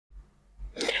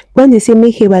When they say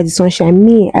make hay while the sun shines,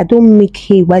 me, I don't make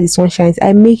hay while the sun shines.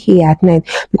 I make hay at night.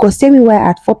 Because tell me why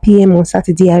at 4 p.m. on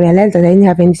Saturday I realized that I didn't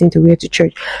have anything to wear to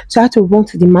church. So I had to run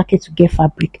to the market to get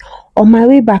fabric. On my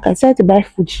way back, I decided to buy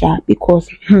food because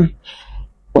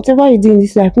whatever you do in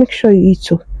this life, make sure you eat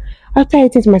too. After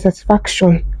eating to my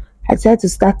satisfaction, I decided to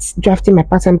start drafting my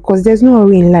pattern because there's no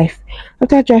hurry in life.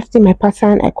 After drafting my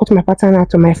pattern, I cut my pattern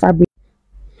out of my fabric.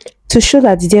 To show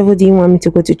that the devil didn't want me to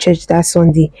go to church that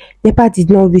Sunday, NEPA did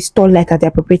not restore light at the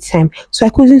appropriate time, so I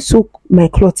couldn't sew my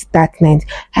clothes that night.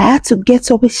 I had to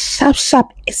get up sharp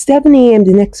 7 a.m.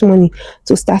 the next morning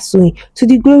to start sewing. To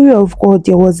the glory of God,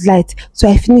 there was light, so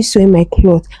I finished sewing my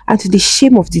clothes, and to the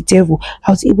shame of the devil,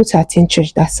 I was able to attend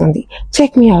church that Sunday.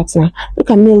 Check me out now.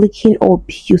 Look at me looking all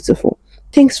beautiful.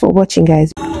 Thanks for watching,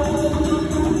 guys.